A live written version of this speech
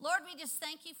just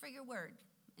thank you for your word.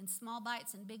 In small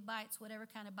bites and big bites, whatever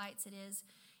kind of bites it is,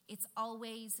 it's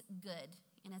always good,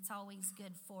 and it's always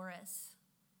good for us.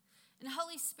 And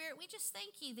Holy Spirit, we just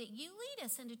thank you that you lead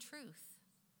us into truth.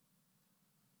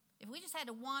 If we just had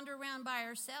to wander around by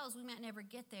ourselves, we might never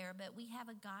get there, but we have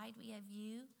a guide, we have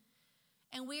you.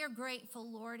 And we are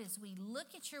grateful, Lord, as we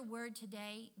look at your word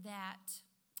today, that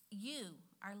you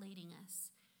are leading us.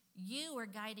 You are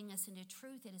guiding us into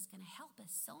truth that is going to help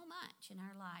us so much in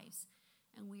our lives.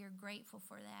 And we are grateful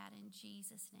for that in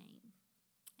Jesus' name.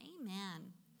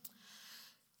 Amen.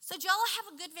 So did y'all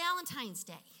have a good Valentine's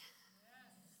Day?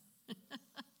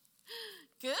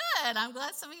 Good. I'm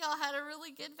glad some of y'all had a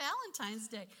really good Valentine's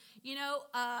Day. You know,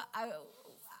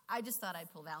 I just thought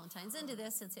I'd pull Valentine's into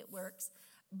this since it works.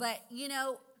 But, you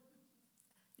know,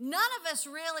 none of us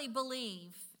really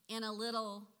believe in a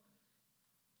little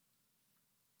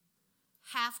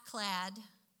half-clad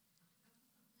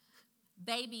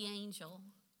baby angel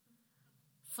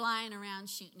flying around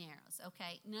shooting arrows,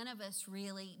 okay? None of us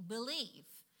really believe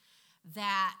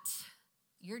that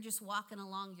you're just walking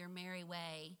along your merry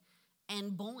way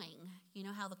and boing, you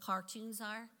know how the cartoons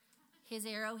are? His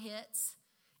arrow hits,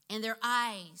 and their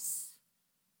eyes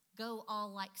go all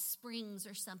like springs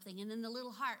or something, and then the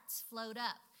little hearts float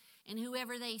up, and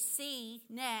whoever they see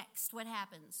next, what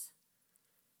happens?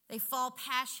 They fall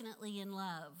passionately in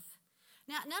love.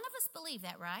 Now, none of us believe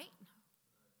that, right?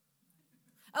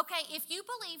 Okay, if you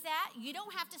believe that, you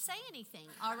don't have to say anything,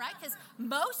 all right? Because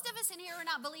most of us in here are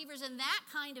not believers in that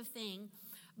kind of thing.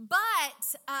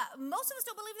 But most of us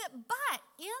don't believe that. But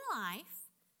in life,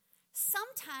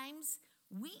 sometimes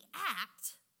we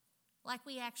act like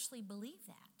we actually believe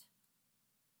that.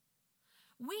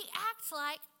 We act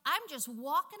like I'm just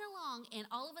walking along and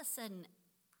all of a sudden,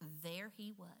 there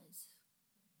he was.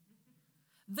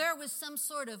 There was some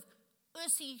sort of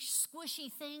ussy,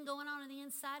 squishy thing going on the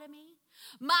inside of me.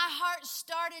 My heart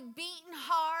started beating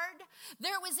hard.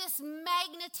 There was this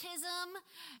magnetism,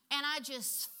 and I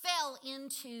just fell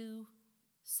into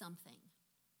something.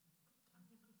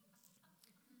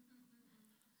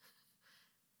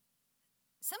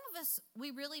 Some of us,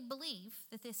 we really believe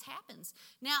that this happens.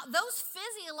 Now, those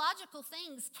physiological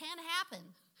things can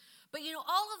happen. But, you know,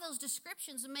 all of those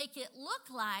descriptions make it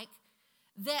look like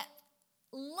that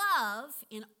love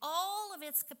in all of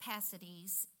its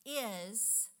capacities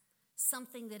is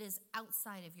something that is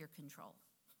outside of your control.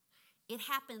 It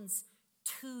happens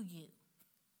to you.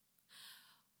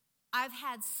 I've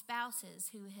had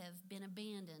spouses who have been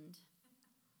abandoned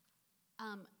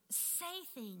say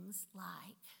things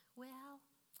like, well,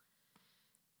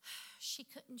 she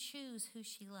couldn't choose who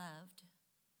she loved.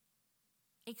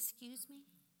 Excuse me?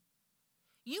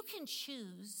 You can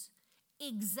choose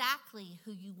exactly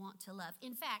who you want to love.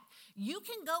 In fact, you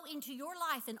can go into your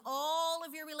life and all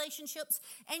of your relationships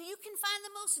and you can find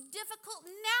the most difficult,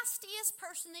 nastiest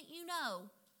person that you know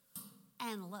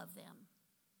and love them.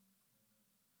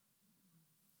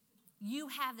 You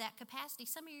have that capacity.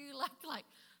 Some of you are like,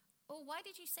 oh, why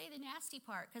did you say the nasty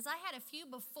part? Because I had a few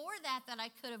before that I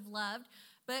could have loved,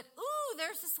 but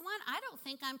there's this one I don't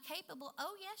think I'm capable.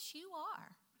 Oh, yes, you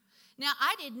are. Now,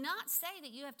 I did not say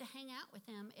that you have to hang out with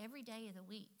them every day of the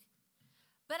week.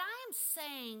 But I am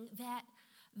saying that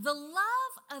the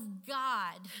love of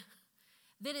God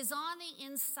that is on the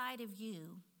inside of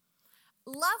you,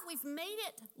 love, we've made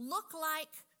it look like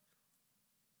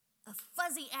a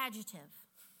fuzzy adjective.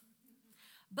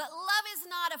 But love is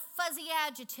not a fuzzy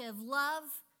adjective. Love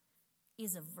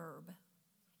is a verb.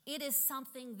 It is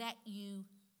something that you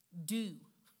do.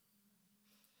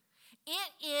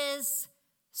 It is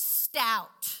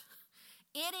stout.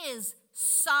 It is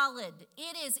solid.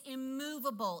 It is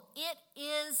immovable. It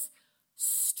is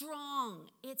strong.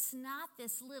 It's not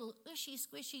this little ushy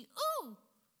squishy, ooh,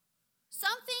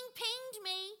 something pinged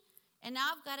me, and now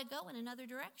I've got to go in another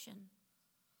direction.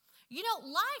 You know,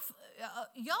 life,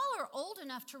 y'all are old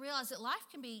enough to realize that life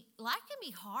can be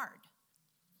hard.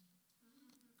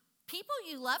 People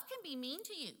you love can be mean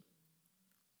to you.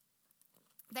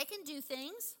 They can do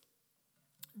things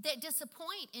that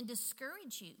disappoint and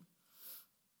discourage you.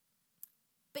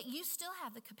 But you still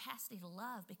have the capacity to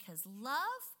love because love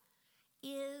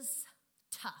is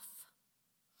tough.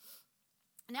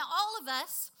 Now, all of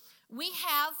us, we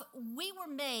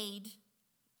were made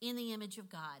in the image of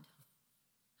God.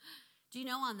 Do you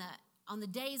know on the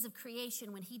days of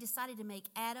creation when he decided to make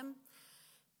Adam,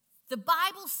 the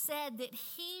Bible said that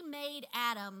he made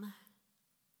Adam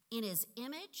in his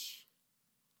image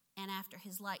and after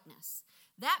his likeness.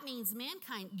 That means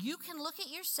mankind, you can look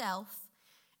at yourself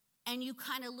and you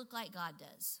kind of look like God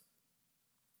does.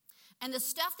 And the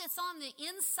stuff that's on the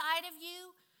inside of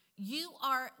you, you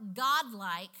are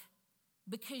God-like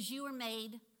because you were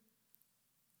made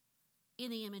in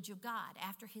the image of God,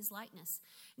 after his likeness.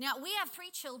 Now, we have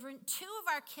 3 children. 2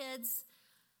 of our kids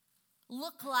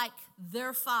look like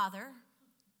their father.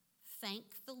 Thank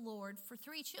the Lord for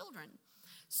 3 children.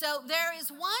 So there is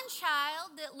one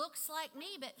child that looks like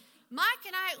me, but Mike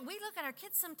and I, we look at our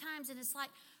kids sometimes, and it's like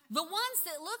the ones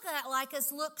that look like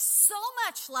us look so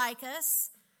much like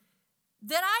us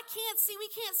that we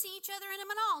can't see each other in them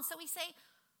at all. So we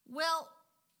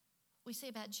say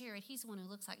about Jared, he's the one who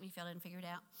looks like me if y'all didn't figure it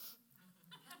out.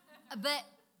 But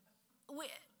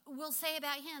we'll say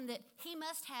about him that he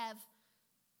must have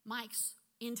Mike's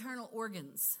internal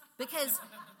organs, because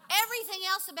everything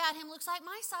else about him looks like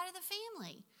my side of the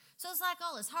family. So it's like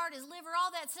all his heart, his liver,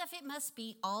 all that stuff, it must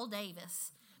be all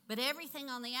Davis. But everything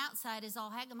on the outside is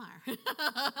all Hagemeyer.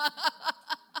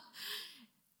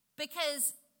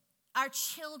 Because our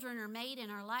children are made in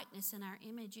our likeness and our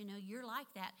image. You're like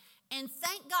that. And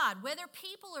thank God, whether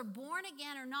people are born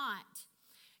again or not,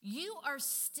 you are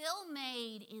still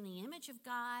made in the image of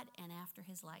God and after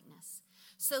his likeness.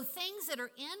 So things that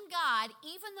are in God,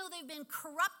 even though they've been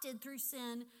corrupted through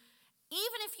sin,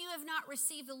 even if you have not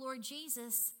received the Lord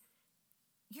Jesus,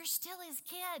 you're still his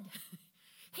kid.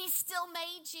 He still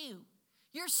made you.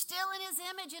 You're still in his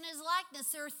image and his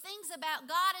likeness. There are things about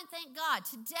God, and thank God.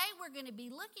 Today we're going to be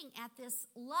looking at this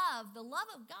love, the love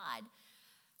of God.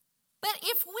 But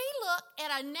if we look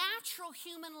at a natural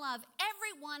human love,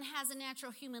 everyone has a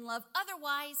natural human love.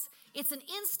 Otherwise, it's an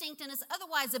instinct in us.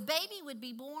 Otherwise, a baby would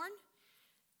be born,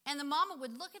 and the mama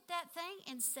would look at that thing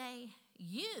and say,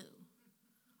 you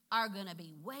are going to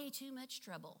be way too much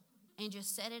trouble, and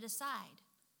just set it aside.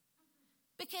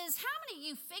 Because how many of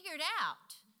you figured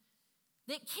out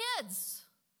that kids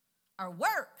are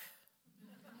work?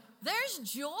 There's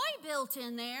joy built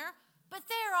in there, but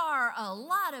there are a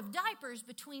lot of diapers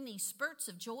between these spurts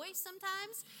of joy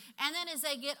sometimes. And then as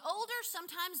they get older,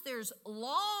 sometimes there's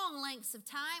long lengths of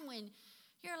time when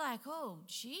you're like, oh,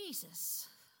 Jesus.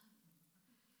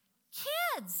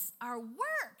 Kids are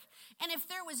work. And if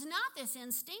there was not this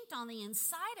instinct on the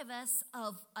inside of us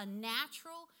of a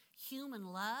natural human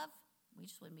love, we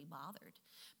just wouldn't be bothered.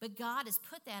 But God has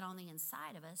put that on the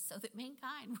inside of us so that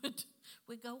mankind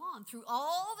would go on through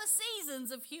all the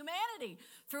seasons of humanity,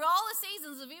 through all the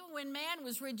seasons of even when man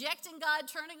was rejecting God,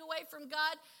 turning away from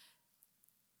God.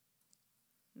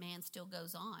 Man still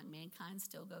goes on. Mankind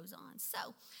still goes on.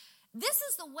 So this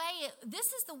is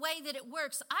the way that it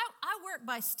works. I work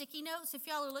by sticky notes. If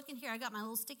y'all are looking here, I got my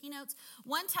little sticky notes.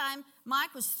 One time,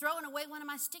 Mike was throwing away one of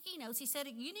my sticky notes. He said,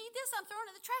 you need this? I'm throwing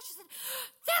it in the trash. I said,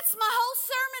 that's my whole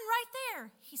sermon right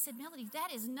there. He said, Melody, that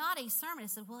is not a sermon. I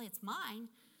said, well, it's mine.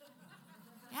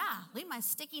 Yeah, leave my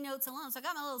sticky notes alone. So I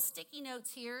got my little sticky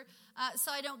notes here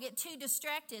so I don't get too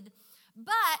distracted.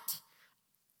 But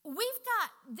we've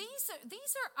got, these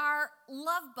are our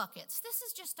love buckets. This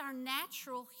is just our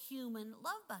natural human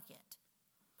love bucket.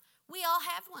 We all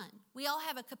have one. We all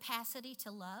have a capacity to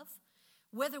love,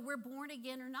 whether we're born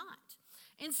again or not.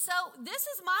 And so this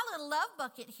is my little love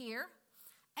bucket here.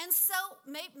 And so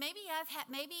maybe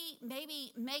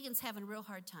Megan's having a real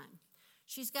hard time.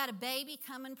 She's got a baby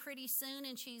coming pretty soon,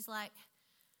 and she's like,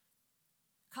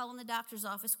 calling the doctor's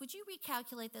office, would you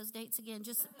recalculate those dates again?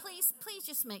 Just please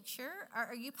just make sure.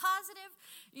 Are you positive?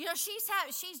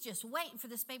 She's just waiting for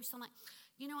this baby. So I'm like,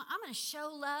 I'm going to show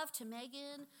love to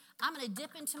Megan. I'm going to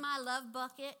dip into my love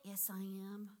bucket. Yes, I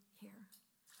am. Here.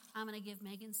 I'm going to give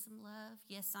Megan some love.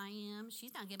 Yes, I am.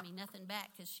 She's not giving me nothing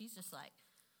back because she's just like,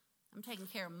 I'm taking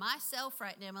care of myself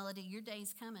right now, Melody. Your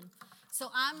day's coming. So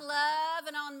I'm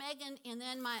loving on Megan, and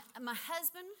then my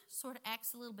husband sort of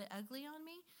acts a little bit ugly on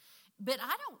me. But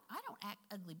I don't act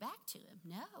ugly back to him.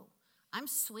 No. I'm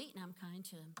sweet and I'm kind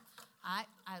to him. I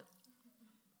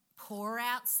pour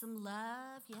out some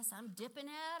love. Yes, I'm dipping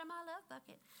out of my love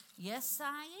bucket. Yes,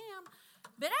 I am.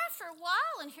 But after a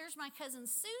while, and here's my cousin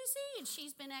Susie, and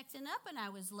she's been acting up, and I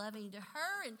was loving to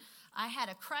her, and I had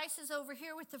a crisis over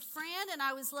here with a friend, and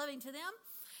I was loving to them.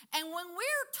 And when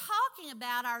we're talking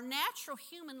about our natural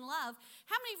human love,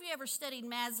 how many of you ever studied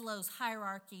Maslow's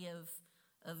hierarchy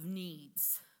of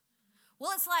needs?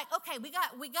 Well, it's like, okay, we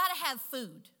got to have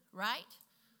food, right?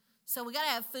 So we got to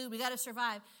have food, we got to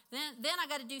survive. Then I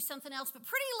got to do something else. But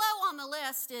pretty low on the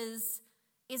list is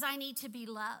I need to be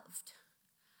loved.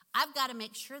 I've got to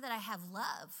make sure that I have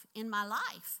love in my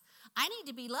life. I need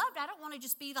to be loved. I don't want to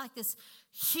just be like this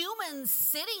human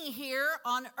sitting here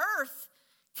on earth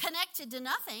connected to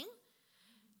nothing.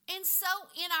 And so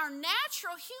in our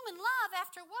natural human love,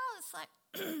 after a while, it's like,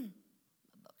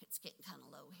 my bucket's getting kind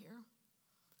of low here.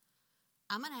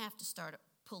 I'm going to have to start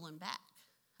pulling back.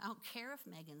 I don't care if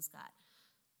Megan's got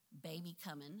baby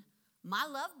coming. my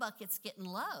love bucket's getting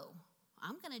low.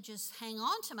 I'm going to just hang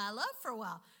on to my love for a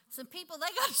while. Some people,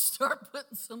 they got to start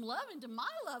putting some love into my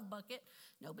love bucket.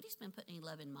 Nobody's been putting any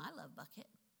love in my love bucket.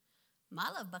 My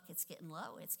love bucket's getting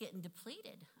low. It's getting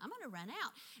depleted. I'm going to run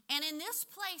out. And in this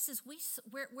place is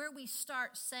where we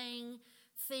start saying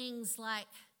things like,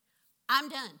 I'm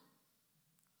done.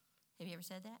 Have you ever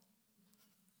said that?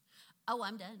 Oh,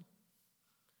 I'm done.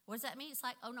 What does that mean? It's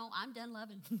like, oh no, I'm done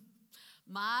loving.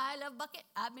 My love bucket,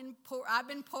 I've been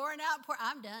pouring out.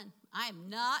 I'm done. I am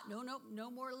not, no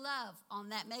more love on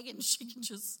that Megan. She can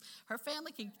just, her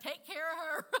family can take care of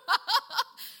her.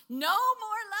 No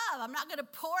more love. I'm not going to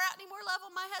pour out any more love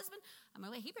on my husband. I'm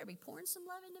like, he better be pouring some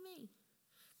love into me.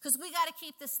 Because we got to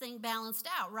keep this thing balanced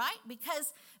out, right?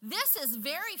 Because this is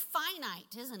very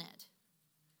finite, isn't it?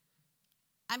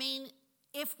 I mean,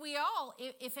 if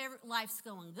life's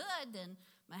going good, then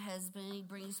my husband, he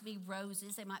brings me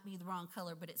roses. They might be the wrong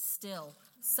color, but it's still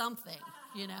something,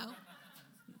 you know.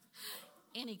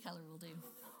 Any color will do.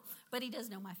 But he does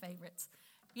know my favorites.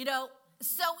 You know,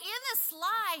 so in this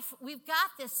life, we've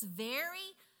got this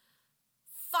very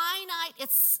finite,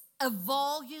 it's a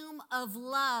volume of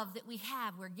love that we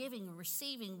have. We're giving and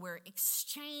receiving. We're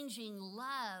exchanging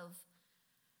love.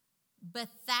 But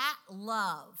that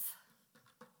love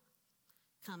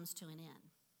comes to an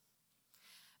end.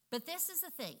 But this is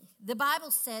the thing. The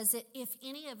Bible says that if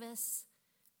any of us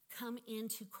come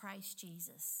into Christ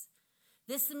Jesus,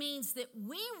 this means that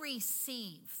we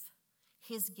receive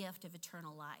his gift of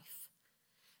eternal life.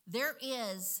 There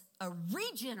is a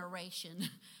regeneration.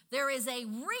 There is a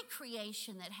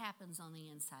recreation that happens on the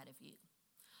inside of you.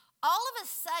 All of a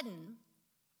sudden,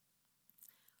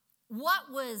 what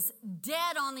was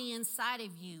dead on the inside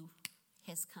of you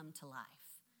has come to life.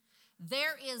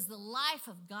 There is the life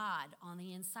of God on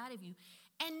the inside of you.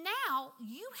 And now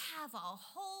you have a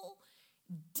whole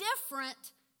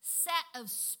different set of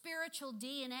spiritual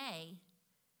DNA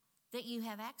that you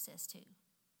have access to.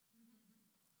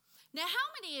 Now,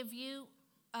 how many of you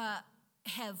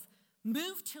have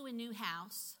moved to a new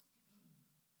house,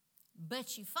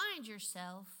 but you find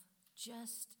yourself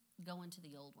just going to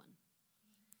the old one?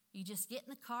 You just get in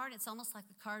the car, and it's almost like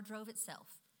the car drove itself.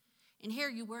 And here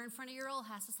you were in front of your old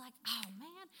house. It's like, oh,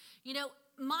 man. You know,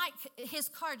 Mike, his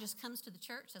car just comes to the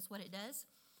church. That's what it does,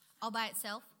 all by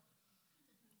itself.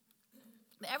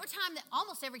 But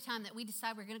almost every time that we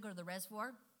decide we're going to go to the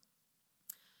reservoir,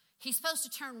 he's supposed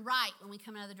to turn right when we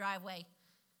come out of the driveway,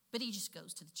 but he just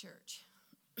goes to the church.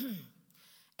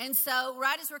 And so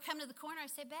right as we're coming to the corner, I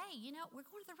say, babe, you know, we're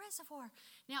going to the reservoir.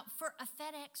 Now, for a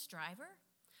FedEx driver,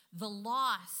 the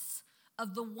loss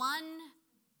of the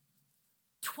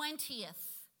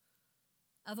 1/20th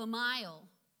of a mile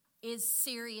is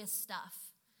serious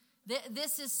stuff.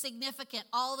 This is significant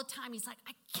all the time. He's like,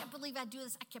 I can't believe I do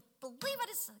this. I can't believe I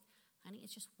just, honey,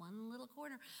 it's just one little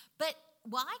corner. But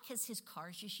why? Because his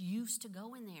car's just used to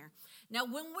going there. Now,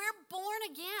 when we're born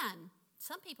again,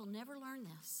 some people never learn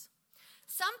this.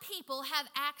 Some people have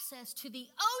access to the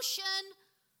ocean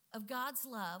of God's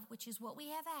love, which is what we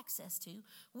have access to.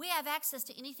 We have access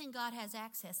to anything God has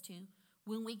access to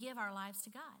when we give our lives to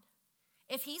God.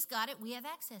 If he's got it, we have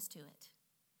access to it.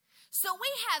 So we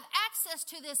have access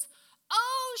to this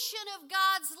ocean of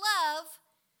God's love,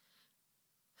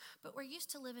 but we're used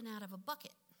to living out of a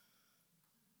bucket.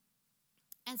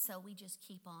 And so we just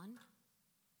keep on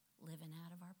living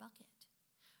out of our bucket.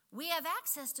 We have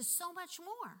access to so much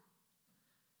more,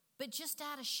 but just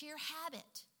out of sheer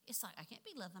habit. It's like, I can't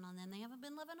be loving on them. They haven't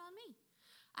been loving on me.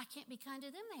 I can't be kind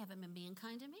to them. They haven't been being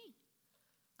kind to me.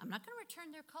 I'm not going to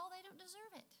return their call. They don't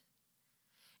deserve it.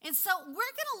 And so we're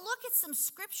going to look at some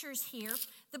scriptures here.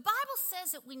 The Bible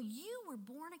says that when you were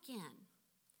born again,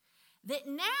 that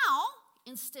now,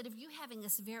 instead of you having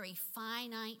this very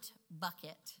finite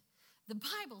bucket, the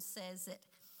Bible says that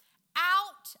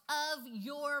out of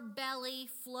your belly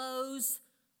flows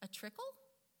a trickle,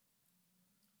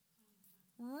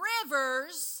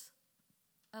 rivers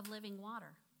of living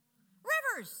water.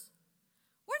 Rivers.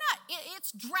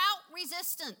 It's drought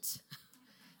resistant.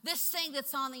 This thing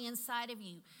that's on the inside of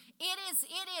you.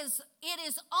 It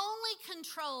is only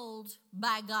controlled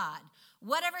by God.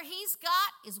 Whatever he's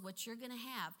got is what you're going to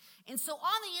have. And so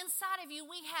on the inside of you,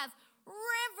 we have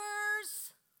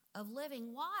rivers of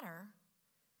living water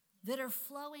that are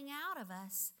flowing out of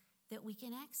us that we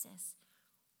can access.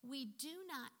 We do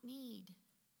not need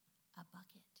a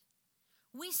bucket.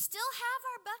 We still have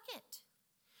our bucket.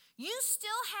 You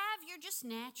still have your just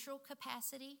natural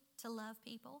capacity to love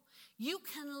people. You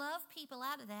can love people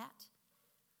out of that.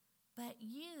 But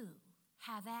you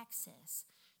have access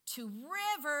to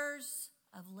rivers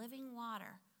of living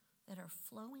water that are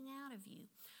flowing out of you.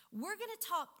 We're going to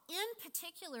talk in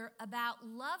particular about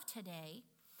love today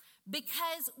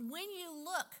because when you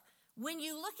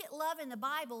look at love in the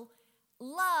Bible,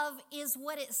 love is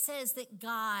what it says that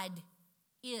God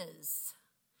is.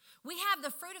 We have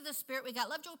the fruit of the Spirit. We got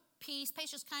love, joy, peace,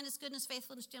 patience, kindness, goodness,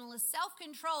 faithfulness, gentleness,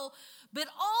 self-control. But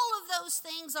all of those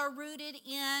things are rooted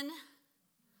in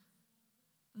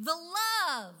the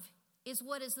love is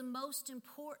what is the most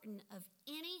important of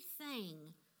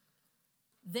anything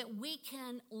that we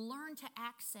can learn to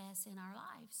access in our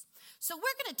lives. So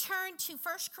we're going to turn to 1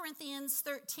 Corinthians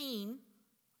 13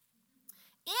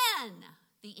 in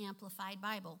the Amplified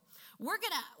Bible. We're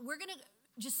gonna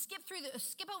just skip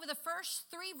over the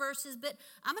first 3 verses, but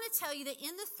I'm going to tell you that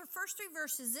in the first 3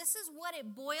 verses, this is what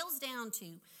it boils down to.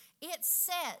 It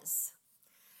says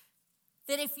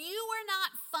that if you are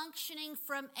not functioning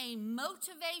from a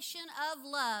motivation of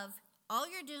love, all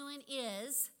you're doing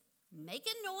is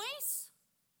making noise.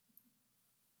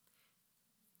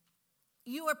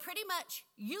 You are pretty much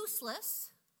useless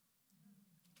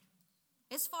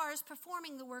as far as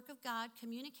performing the work of God,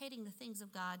 communicating the things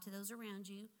of God to those around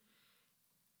you,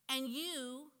 and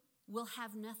you will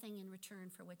have nothing in return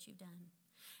for what you've done.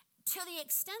 To the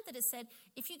extent that it said,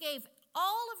 if you gave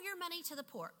all of your money to the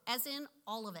poor, as in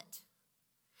all of it,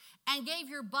 and gave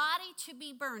your body to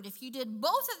be burned, if you did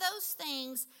both of those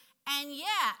things, and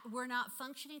yet we're not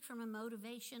functioning from a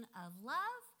motivation of love,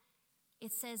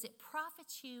 it says it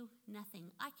profits you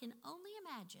nothing. I can only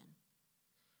imagine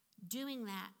doing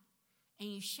that, and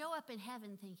you show up in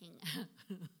heaven thinking,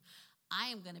 I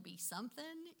am going to be something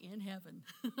in heaven.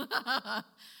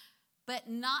 But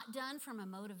not done from a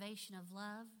motivation of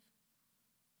love.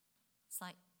 It's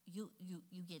like you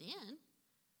get in,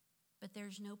 but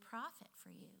there's no profit for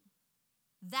you.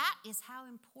 That is how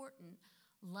important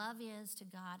love is to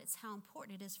God. It's how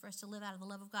important it is for us to live out of the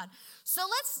love of God. So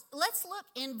let's look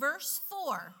in verse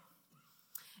 4.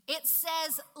 It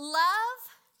says, love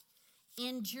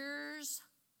endures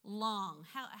long.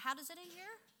 How does it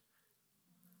endure?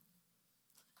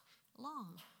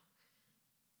 Long.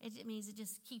 It means it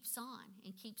just keeps on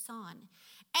and keeps on.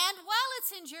 And while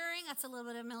it's enduring, that's a little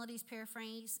bit of Melody's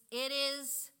paraphrase, it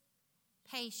is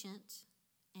patient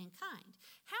and kind.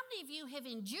 How many of you have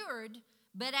endured,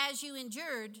 but as you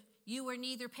endured, you were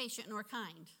neither patient nor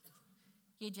kind?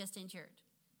 You just endured.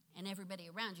 And everybody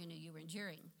around you knew you were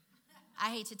enduring. I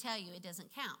hate to tell you, it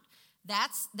doesn't count.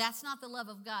 That's not the love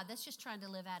of God. That's just trying to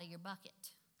live out of your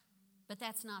bucket. But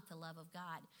that's not the love of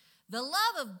God. The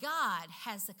love of God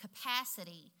has the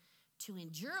capacity to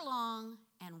endure long,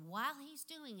 and while he's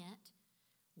doing it,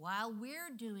 while we're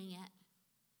doing it,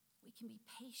 we can be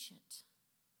patient.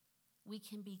 We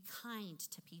can be kind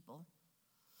to people.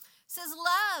 It says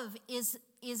love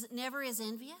is never is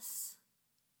envious,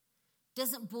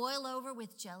 doesn't boil over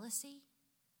with jealousy.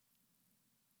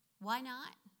 Why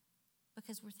not?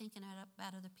 Because we're thinking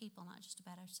about other people, not just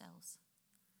about ourselves.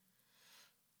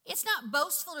 It's not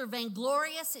boastful or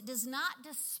vainglorious. It does not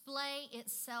display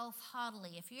itself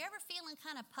haughtily. If you're ever feeling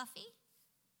kind of puffy,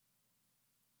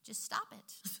 just stop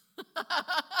it.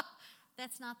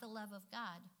 That's not the love of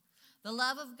God. The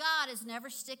love of God is never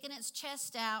sticking its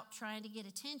chest out trying to get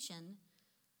attention.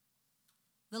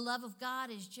 The love of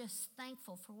God is just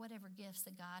thankful for whatever gifts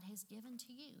that God has given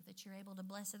to you that you're able to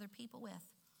bless other people with.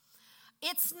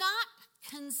 It's not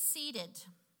conceited,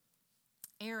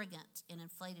 arrogant, and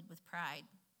inflated with pride.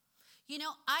 You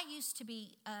know, I used to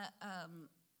be,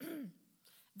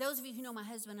 those of you who know my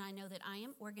husband, I know that I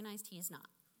am organized, he is not,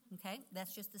 okay?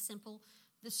 That's just the simple,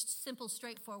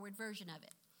 straightforward version of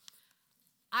it.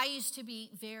 I used to be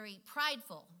very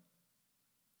prideful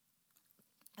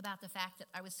about the fact that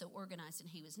I was so organized and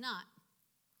he was not.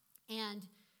 And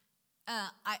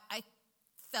I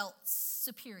felt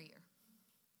superior.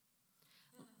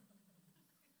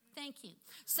 Thank you.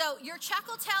 So your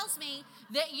chuckle tells me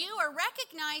that you are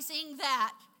recognizing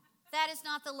that that is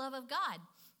not the love of God.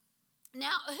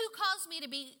 Now, who caused me to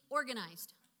be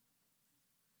organized?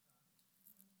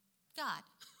 God.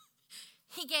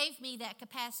 He gave me that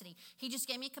capacity. He just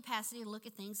gave me a capacity to look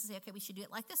at things and say, okay, we should do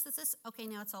it like this. Okay,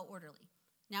 now it's all orderly.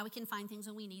 Now we can find things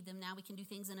when we need them. Now we can do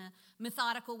things in a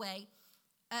methodical way.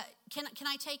 Can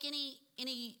I take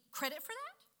any credit for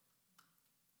that?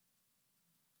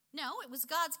 No, it was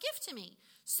God's gift to me.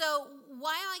 So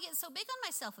why am I getting so big on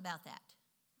myself about that?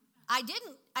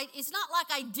 It's not like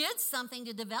I did something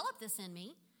to develop this in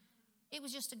me. It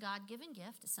was just a God-given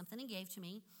gift. It's something he gave to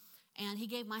me. And he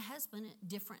gave my husband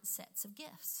different sets of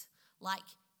gifts, like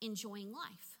enjoying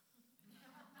life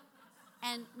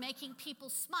and making people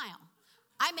smile.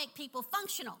 I make people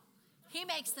functional. He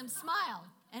makes them smile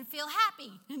and feel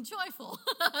happy and joyful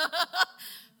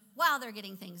while they're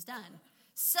getting things done.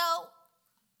 So,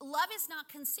 love is not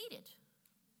conceited.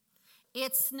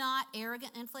 It's not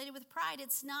arrogant, inflated with pride.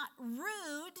 It's not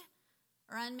rude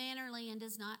or unmannerly and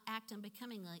does not act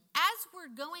unbecomingly. As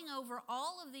we're going over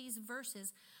all of these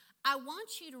verses, I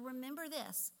want you to remember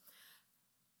this.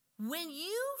 When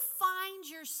you find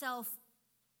yourself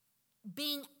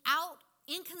being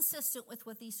inconsistent with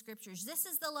what these scriptures, this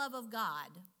is the love of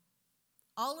God.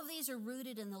 All of these are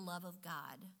rooted in the love of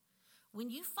God. When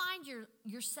you find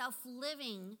yourself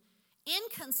living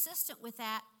inconsistent with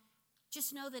that,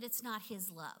 just know that it's not his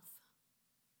love.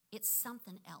 It's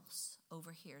something else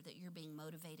over here that you're being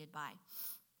motivated by.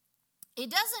 It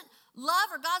doesn't,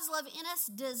 love or God's love in us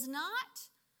does not,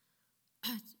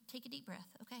 take a deep breath,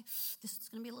 okay? This is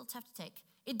going to be a little tough to take.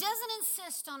 It doesn't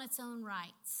insist on its own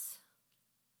rights.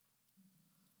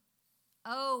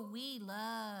 Oh, we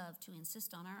love to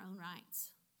insist on our own rights.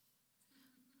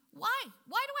 Why?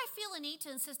 Why do I feel a need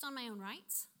to insist on my own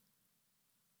rights?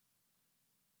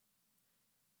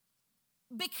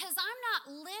 Because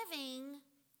I'm not living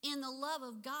in the love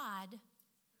of God,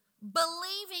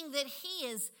 believing that he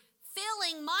is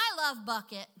filling my love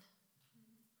bucket.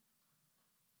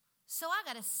 So I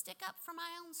got to stick up for my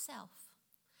own self.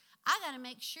 I got to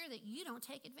make sure that you don't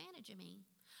take advantage of me.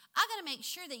 I got to make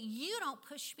sure that you don't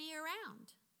push me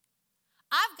around.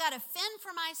 I've got to fend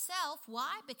for myself.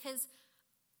 Why? Because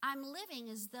I'm living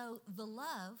as though the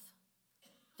love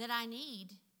that I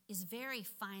need is very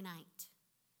finite,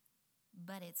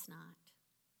 but it's not.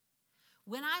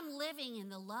 When I'm living in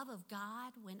the love of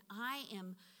God, when I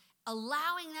am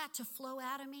allowing that to flow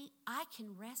out of me, I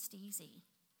can rest easy.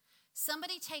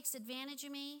 Somebody takes advantage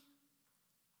of me,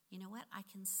 you know what? I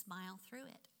can smile through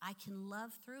it. I can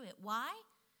love through it. Why?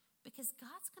 Because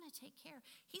God's going to take care.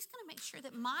 He's going to make sure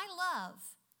that my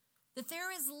love, that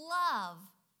there is love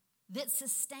that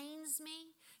sustains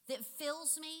me, that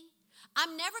fills me.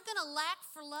 I'm never going to lack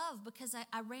for love because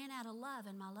I ran out of love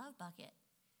in my love bucket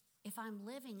if I'm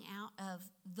living out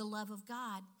of the love of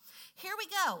God. Here we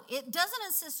go. It doesn't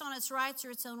insist on its rights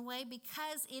or its own way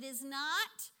because it is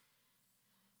not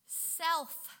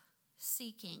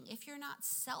self-seeking. If you're not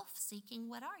self-seeking,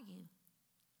 what are you?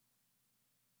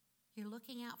 You're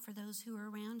looking out for those who are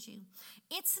around you.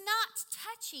 It's not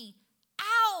touchy.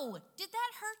 Ow! Did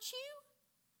that hurt you?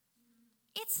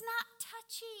 It's not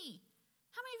touchy.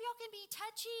 How many of y'all can be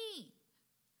touchy?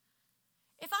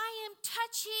 If I am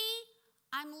touchy,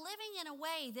 I'm living in a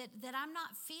way that I'm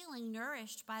not feeling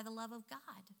nourished by the love of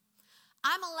God.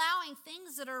 I'm allowing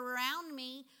things that are around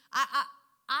me. I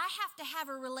have to have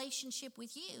a relationship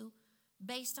with you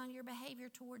based on your behavior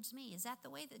towards me. Is that the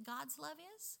way that God's love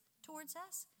is towards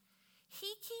us?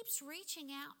 He keeps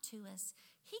reaching out to us.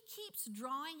 He keeps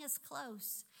drawing us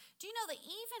close. Do you know that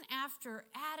even after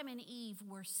Adam and Eve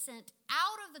were sent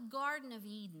out of the Garden of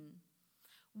Eden,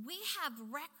 we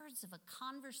have records of a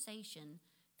conversation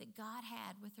that God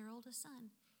had with their oldest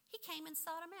son. He came and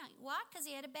sought him out. Why? Because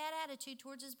he had a bad attitude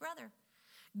towards his brother.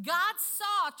 God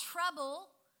saw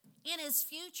trouble in his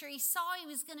future. He saw he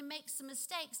was going to make some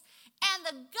mistakes. And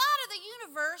the God of the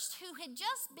universe, who had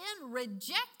just been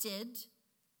rejected,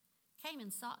 came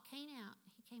and sought Cain out.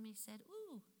 He came and he said,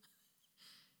 ooh,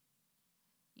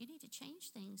 you need to change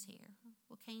things here.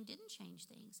 Well, Cain didn't change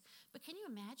things. But can you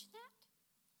imagine that?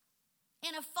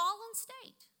 In a fallen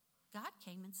state, God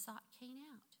came and sought Cain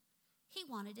out. He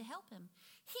wanted to help him.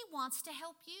 He wants to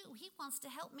help you. He wants to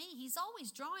help me. He's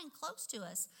always drawing close to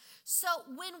us. So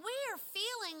when we are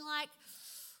feeling like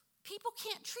people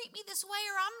can't treat me this way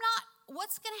or I'm not,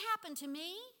 what's going to happen to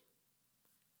me?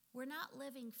 We're not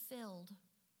living filled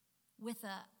with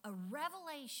a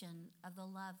revelation of the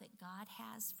love that God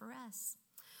has for us.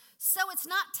 So it's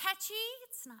not touchy.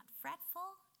 It's not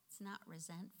fretful. It's not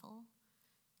resentful.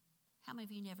 How many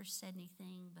of you never said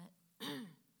anything but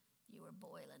you were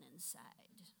boiling inside?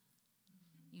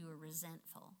 You were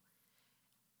resentful.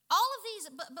 All of these,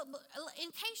 but in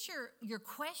case you're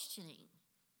questioning,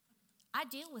 I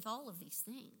deal with all of these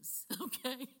things,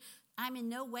 okay? I'm in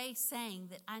no way saying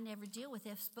that I never deal with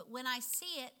this, but when I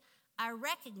see it, I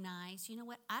recognize, you know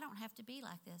what, I don't have to be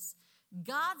like this.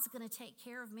 God's going to take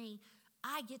care of me.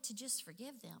 I get to just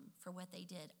forgive them for what they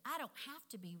did. I don't have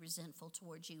to be resentful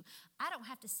towards you. I don't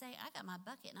have to say, I got my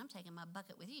bucket and I'm taking my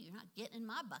bucket with you. You're not getting in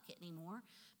my bucket anymore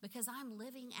because I'm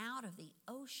living out of the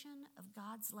ocean of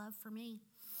God's love for me.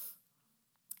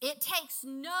 It takes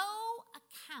no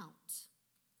account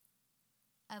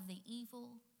of the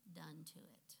evil done to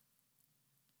it.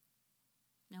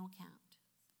 No account.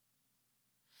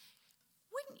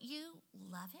 Wouldn't you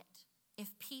love it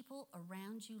if people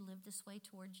around you lived this way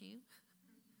towards you?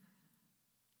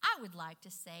 I would like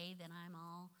to say that I'm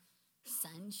all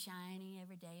sunshiny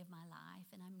every day of my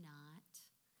life, and I'm not.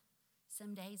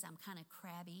 Some days I'm kind of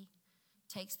crabby.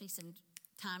 Takes me some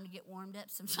time to get warmed up.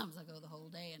 Sometimes I go the whole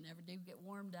day and never do get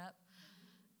warmed up.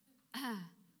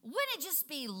 Wouldn't it just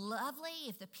be lovely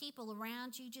if the people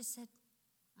around you just said,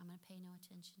 I'm going to pay no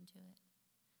attention to it?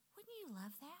 Wouldn't you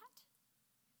love that?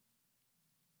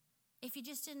 If you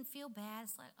just didn't feel bad,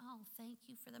 it's like, oh, thank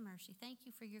you for the mercy. Thank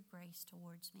you for your grace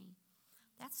towards me.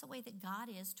 That's the way that God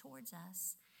is towards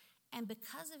us. And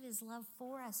because of his love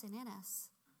for us and in us,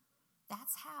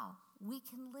 that's how we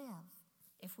can live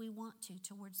if we want to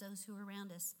towards those who are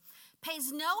around us.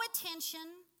 Pays no attention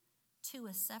to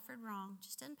a suffered wrong.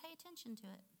 Just doesn't pay attention to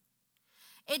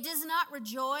it. It does not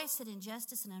rejoice at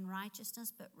injustice and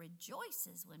unrighteousness, but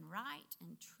rejoices when right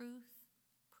and truth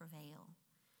prevail.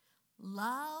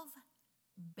 Love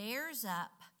bears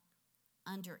up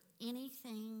under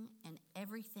anything and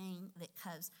everything that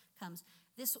comes.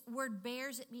 This word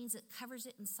bears, it means it covers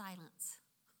it in silence.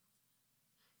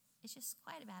 It's just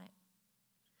quiet about it.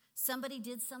 Somebody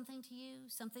did something to you,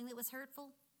 something that was hurtful.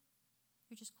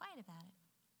 You're just quiet about it.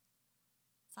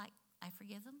 It's like, I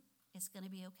forgive them. It's going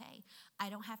to be okay. I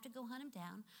don't have to go hunt them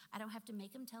down. I don't have to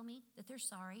make them tell me that they're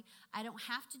sorry. I don't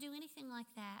have to do anything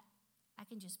like that. I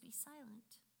can just be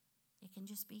silent. It can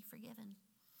just be forgiven.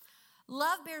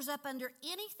 Love bears up under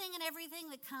anything and everything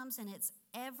that comes, and it's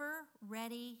ever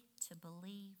ready to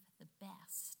believe the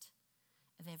best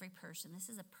of every person. This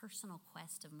is a personal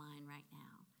quest of mine right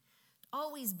now.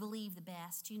 Always believe the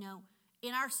best. You know,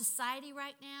 in our society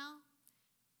right now,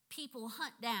 people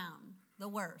hunt down the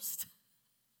worst.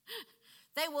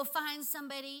 They will find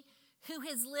somebody who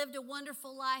has lived a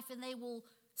wonderful life, and they will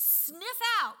sniff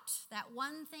out that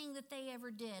one thing that they ever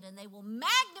did, and they will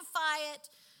magnify it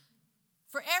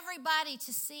for everybody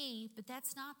to see, but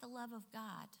that's not the love of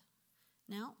God.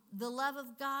 No, the love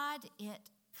of God,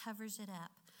 it covers it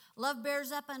up. Love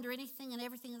bears up under anything and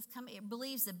everything that's coming. It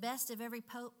believes the best of every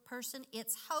person.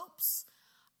 Its hopes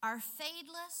are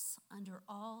fadeless under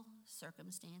all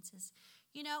circumstances.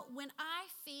 You know, when I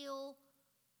feel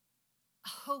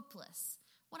hopeless,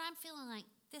 when I'm feeling like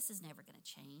this is never going to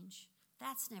change,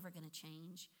 that's never going to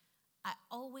change, I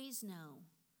always know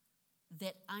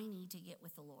that I need to get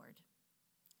with the Lord.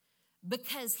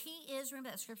 Because he is, remember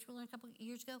that scripture we learned a couple of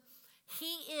years ago?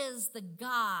 He is the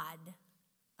God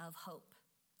of hope.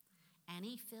 And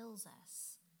he fills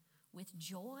us with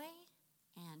joy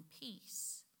and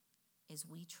peace as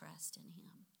we trust in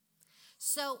him.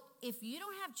 So if you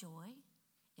don't have joy,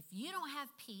 if you don't have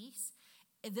peace,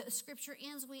 the scripture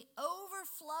ends, we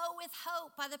overflow with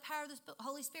hope by the power of the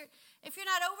Holy Spirit. If you're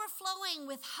not overflowing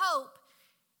with hope,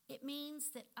 it means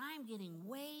that I'm getting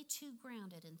way too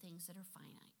grounded in things that are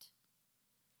finite.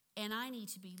 And I need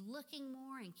to be looking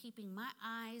more and keeping my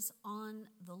eyes on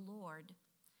the Lord,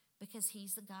 because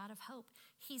he's the God of hope.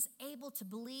 He's able to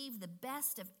believe the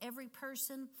best of every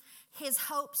person. His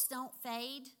hopes don't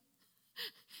fade.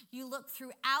 You look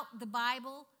throughout the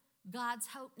Bible, God's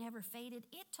hope never faded.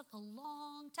 It took a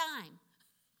long time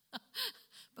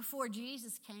before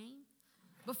Jesus came,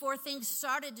 before things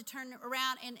started to turn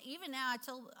around. And even now,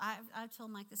 I've told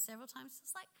Mike this several times.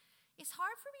 It's like, it's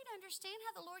hard for me to understand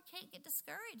how the Lord can't get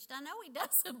discouraged. I know he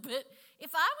doesn't, but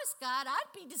if I was God,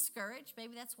 I'd be discouraged.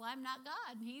 Maybe that's why I'm not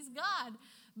God. He's God.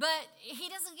 But he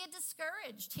doesn't get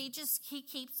discouraged. He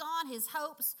keeps on. His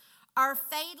hopes are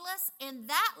fadeless, and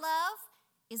that love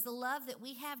is the love that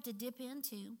we have to dip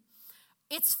into.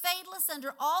 It's fadeless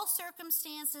under all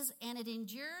circumstances, and it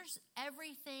endures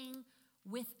everything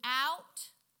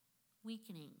without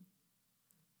weakening.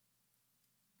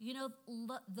 You know,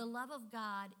 the love of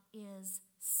God is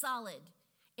solid.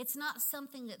 It's not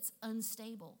something that's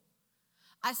unstable.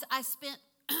 I spent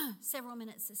several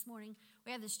minutes this morning.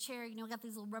 We have this chair, you know, we got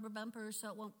these little rubber bumpers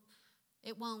so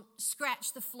it won't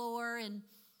scratch the floor,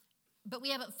 but we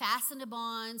haven't fastened them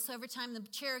on. So every time the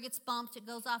chair gets bumped, it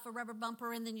goes off a rubber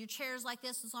bumper, and then your chair's like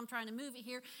this, and so I'm trying to move it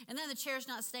here, and then the chair's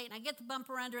not straight, and I get the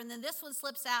bumper under, and then this one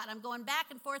slips out, and I'm going back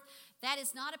and forth. That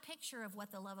is not a picture of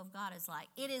what the love of God is like.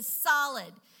 It is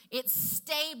solid. It's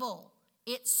stable.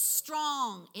 It's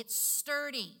strong. It's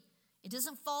sturdy. It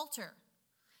doesn't falter.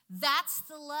 That's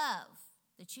the love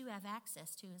that you have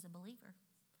access to as a believer.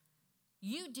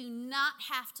 You do not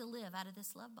have to live out of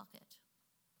this love bucket.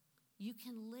 You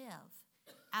can live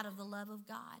out of the love of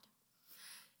God.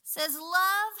 It says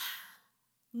love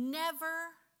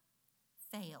never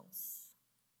fails.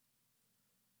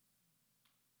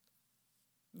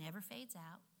 Never fades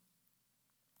out.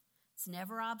 It's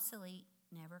never obsolete,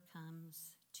 never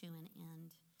comes to an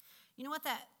end. You know what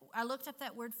I looked up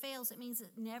that word fails. It means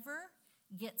it never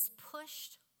gets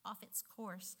pushed off its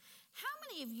course. How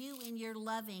many of you in your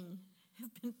loving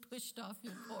have been pushed off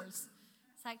your course?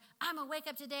 It's like, I'm going to wake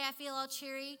up today, I feel all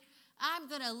cheery. I'm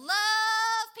going to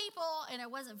love people. And it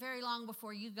wasn't very long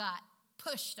before you got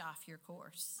pushed off your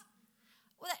course.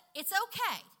 Well, it's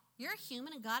okay. You're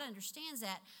human and God understands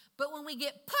that. But when we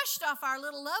get pushed off our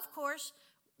little love course,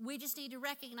 we just need to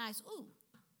recognize, ooh,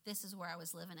 this is where I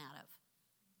was living out of.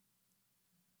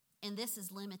 And this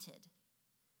is limited.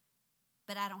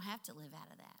 But I don't have to live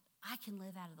out of that. I can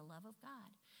live out of the love of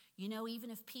God. You know, even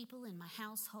if people in my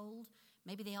household,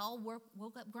 maybe they all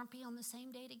woke up grumpy on the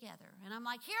same day together. And I'm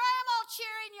like, here I am all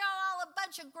cheering, y'all all a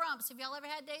bunch of grumps. Have y'all ever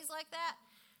had days like that?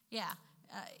 Yeah,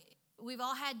 we've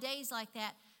all had days like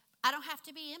that. I don't have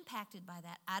to be impacted by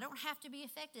that. I don't have to be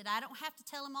affected. I don't have to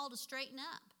tell them all to straighten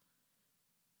up.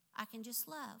 I can just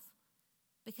love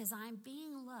because I'm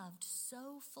being loved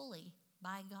so fully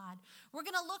by God. We're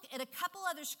going to look at a couple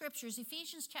other scriptures.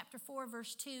 Ephesians chapter 4,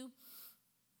 verse 2.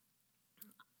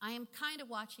 I am kind of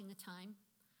watching the time,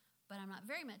 but I'm not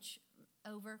very much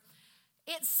over.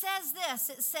 It says this.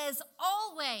 It says,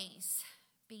 always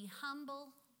be humble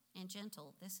and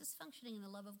gentle. This is functioning in the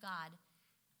love of God.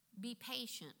 Be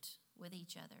patient with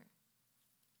each other.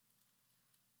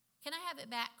 Can I have it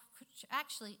back?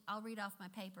 Actually, I'll read off my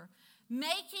paper.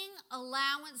 Making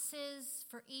allowances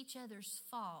for each other's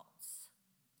faults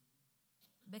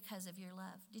because of your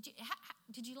love. Did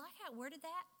you like how it worded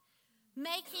that?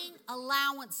 Making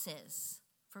allowances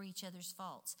for each other's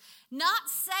faults. Not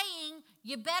saying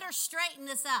you better straighten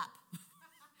this up.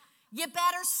 You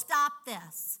better stop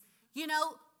this. You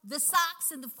know, the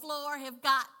socks in the floor have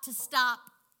got to stop,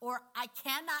 or I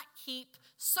cannot keep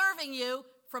serving you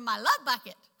from my love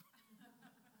bucket.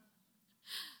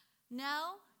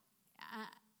 No,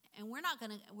 and we're not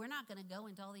going to go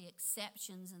into all the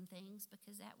exceptions and things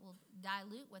because that will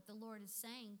dilute what the Lord is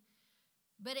saying.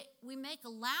 But we make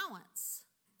allowance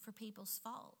for people's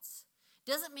faults.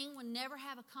 Doesn't mean we'll never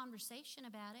have a conversation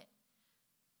about it.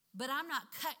 But I'm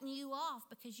not cutting you off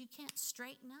because you can't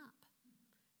straighten up.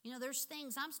 You know, there's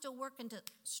things I'm still working to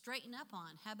straighten up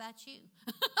on. How about you?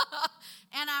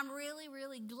 And I'm really,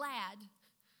 really glad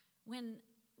when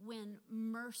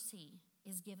mercy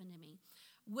is given to me.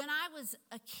 When I was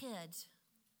a kid,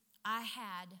 I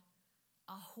had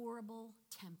a horrible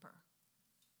temper.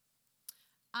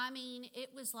 I mean,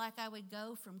 it was like I would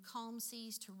go from calm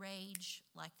seas to rage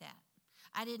like that.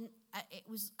 I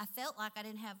felt like I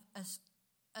didn't have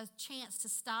a chance to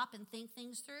stop and think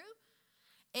things through.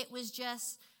 It was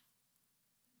just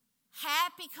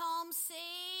happy calm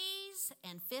seas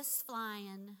and fists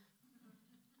flying.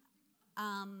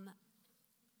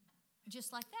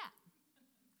 Just like that.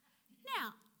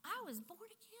 Now, I was born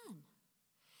again.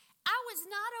 I was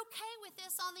not okay with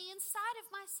this on the inside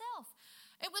of myself.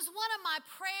 It was one of my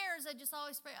prayers. I just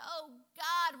always pray, oh,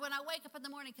 God, when I wake up in the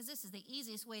morning, because this is the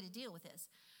easiest way to deal with this.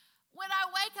 When I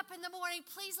wake up in the morning,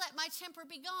 please let my temper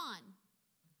be gone.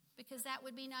 Because that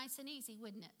would be nice and easy,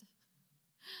 wouldn't it?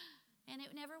 And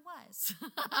it never was.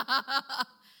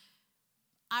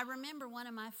 I remember one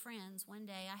of my friends, one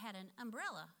day I had an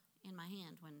umbrella in my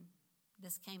hand when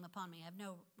this came upon me. I have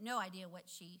no idea what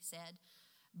she said.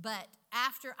 But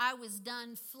after I was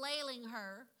done flailing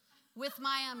her with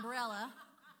my umbrella,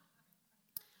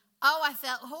 I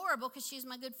felt horrible because she's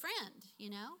my good friend, you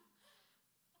know.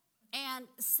 And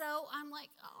so I'm like,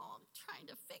 I'm trying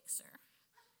to fix her.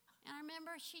 And I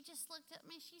remember she just looked at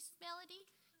me. She said, Melody,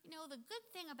 you know, the good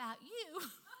thing about you,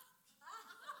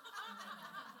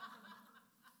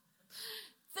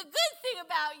 the good thing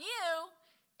about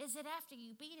you is that after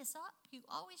you beat us up, you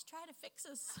always try to fix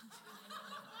us.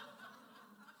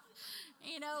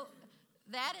 You know,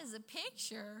 that is a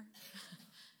picture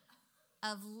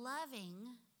of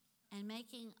loving and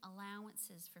making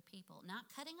allowances for people, not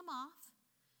cutting them off,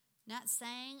 not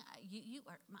saying, I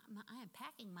am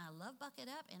packing my love bucket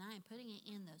up and I am putting it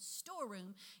in the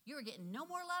storeroom. You are getting no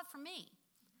more love from me.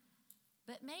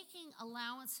 But making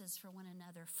allowances for one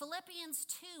another. Philippians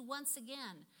 2, once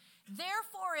again.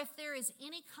 Therefore, if there is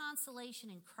any consolation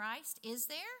in Christ, is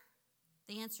there?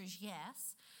 The answer is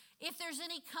yes. If there's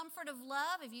any comfort of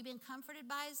love, have you been comforted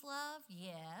by his love?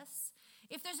 Yes.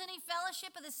 If there's any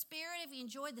fellowship of the Spirit, have you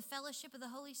enjoyed the fellowship of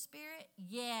the Holy Spirit?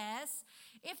 Yes.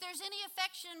 If there's any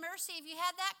affection and mercy, have you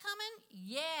had that coming?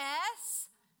 Yes.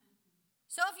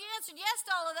 So if you answered yes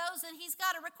to all of those, then he's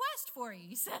got a request for you.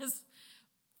 He says,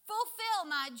 fulfill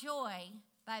my joy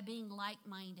by being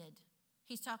like-minded.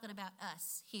 He's talking about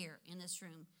us here in this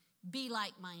room. Be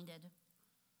like-minded.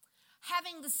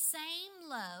 Having the same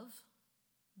love,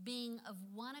 being of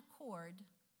one accord,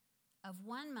 of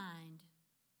one mind,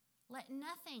 let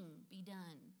nothing be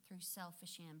done through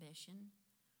selfish ambition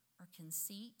or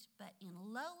conceit, but in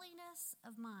lowliness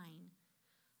of mind.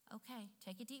 Okay,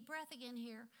 take a deep breath again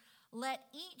here. Let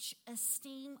each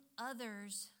esteem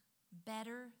others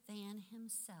better than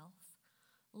himself.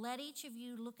 Let each of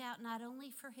you look out not only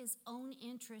for his own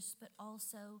interests, but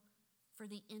also for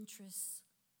the interests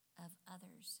of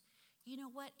others. You know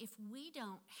what? If we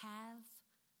don't have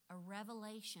a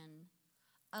revelation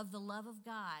of the love of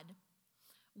God,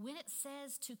 when it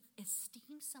says to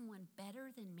esteem someone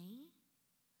better than me,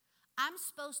 I'm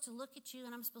supposed to look at you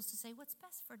and I'm supposed to say, what's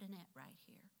best for Danette right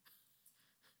here?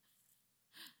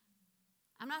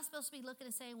 I'm not supposed to be looking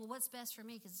and saying, well, what's best for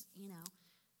me? Because, you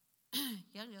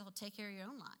got to take care of your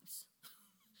own lives.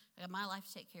 I got my life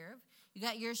to take care of. You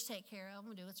got yours to take care of. I'm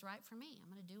going to do what's right for me.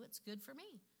 I'm going to do what's good for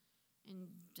me. And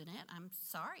Danette, I'm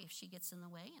sorry if she gets in the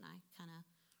way and I kind of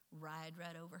ride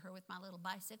right over her with my little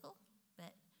bicycle.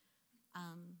 But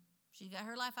she's got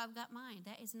her life, I've got mine.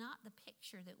 That is not the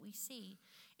picture that we see.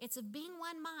 It's of being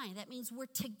one mind. That means we're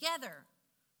together.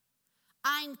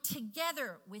 I'm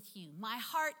together with you. My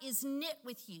heart is knit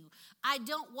with you. I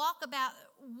don't walk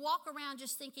around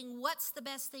just thinking, what's the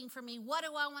best thing for me? What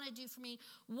do I want to do for me?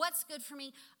 What's good for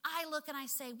me? I look and I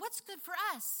say, what's good for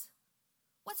us?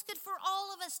 What's good for all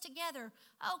of us together?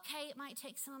 Okay, it might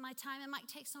take some of my time. It might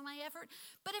take some of my effort.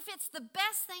 But if it's the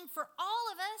best thing for all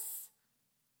of us,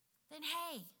 then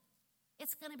hey,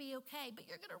 it's going to be okay. But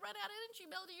you're going to run out of energy,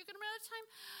 Melody. You're going to run out of time.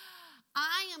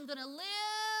 I am going to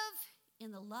live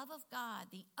in the love of God,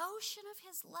 the ocean of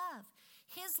his love.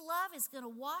 His love is going to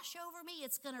wash over me.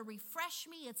 It's going to refresh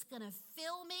me. It's going to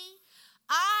fill me.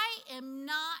 I am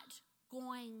not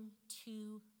going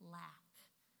to lack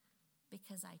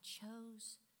because I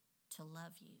chose to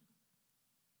love you.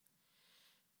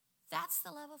 That's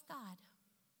the love of God.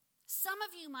 Some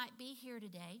of you might be here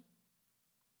today.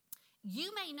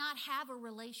 You may not have a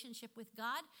relationship with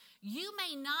God. You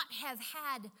may not have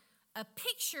had a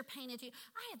picture painted to you.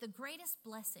 I had the greatest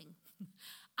blessing.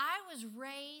 I was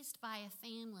raised by a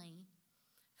family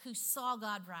who saw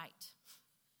God right.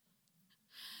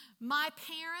 My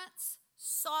parents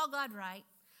saw God right.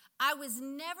 I was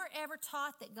never, ever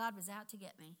taught that God was out to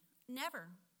get me. Never.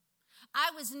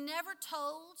 I was never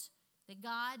told that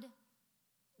God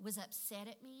was upset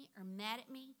at me or mad at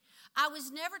me. I was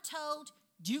never told,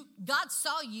 God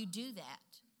saw you do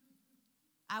that.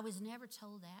 I was never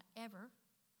told that, ever.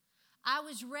 I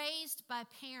was raised by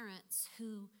parents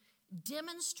who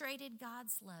demonstrated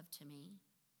God's love to me,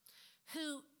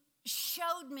 who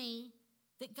showed me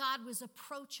that God was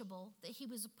approachable, that he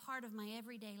was a part of my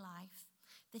everyday life,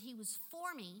 that he was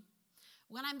for me.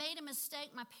 When I made a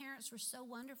mistake, my parents were so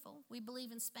wonderful. We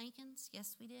believe in spankings.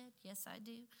 Yes, we did. Yes, I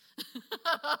do.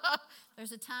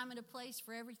 There's a time and a place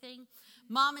for everything.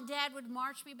 Mom and Dad would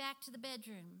march me back to the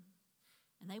bedroom,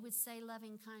 and they would say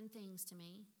loving, kind things to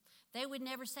me. They would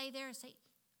never say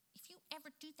if you ever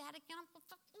do that again,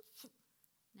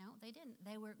 no, they didn't.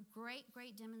 They were great,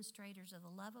 great demonstrators of the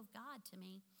love of God to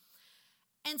me.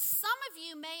 And some of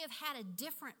you may have had a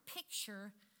different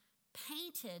picture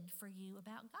painted for you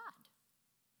about God.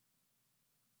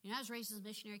 I was raised as a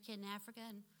missionary kid in Africa,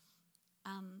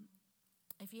 and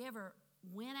if you ever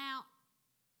went out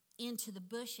into the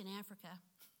bush in Africa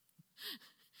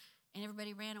and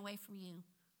everybody ran away from you,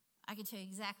 I can tell you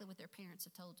exactly what their parents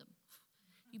have told them.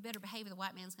 You better behave or the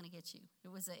white man's going to get you.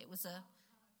 It was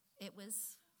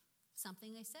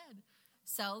something they said.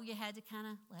 So you had to kind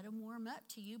of let them warm up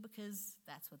to you because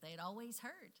that's what they'd always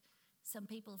heard. Some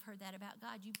people have heard that about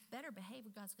God. You better behave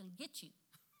or God's going to get you.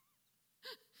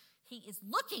 He is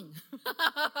looking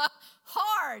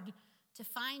hard to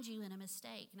find you in a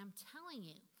mistake. And I'm telling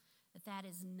you that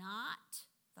is not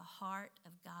the heart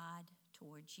of God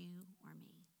towards you or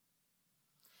me.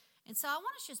 And so I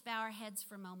want us to just bow our heads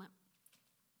for a moment.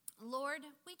 Lord,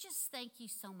 we just thank you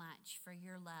so much for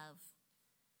your love.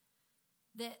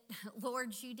 That,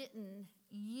 Lord, you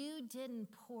didn't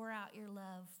pour out your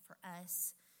love for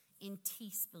us in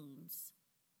teaspoons.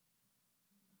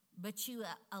 But you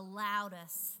allowed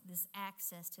us this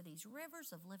access to these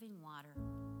rivers of living water.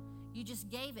 You just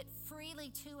gave it freely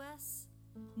to us.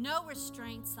 No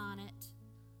restraints on it.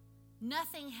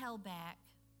 Nothing held back.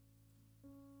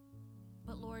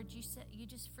 But Lord, you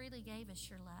just freely gave us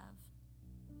your love.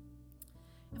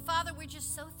 And Father, we're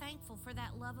just so thankful for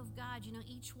that love of God.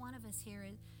 Each one of us here,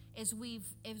 as we've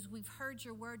heard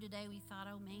your word today, we thought,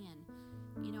 oh man,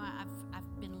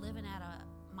 I've been living out of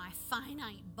my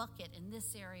finite bucket in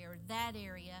this area or that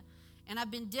area, and I've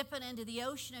been dipping into the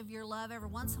ocean of your love every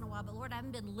once in a while, but Lord, I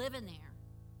haven't been living there.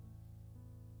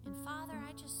 And Father,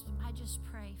 I just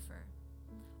pray for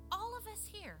all of us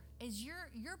here as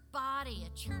your body, a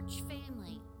church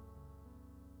family,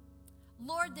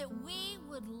 Lord, that we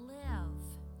would live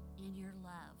in your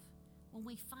love when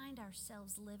we find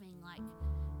ourselves living like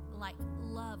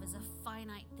love is a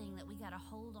finite thing that we got to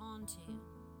hold on to.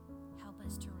 Help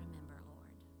us to remember, Lord,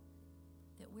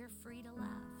 that we're free to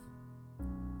love.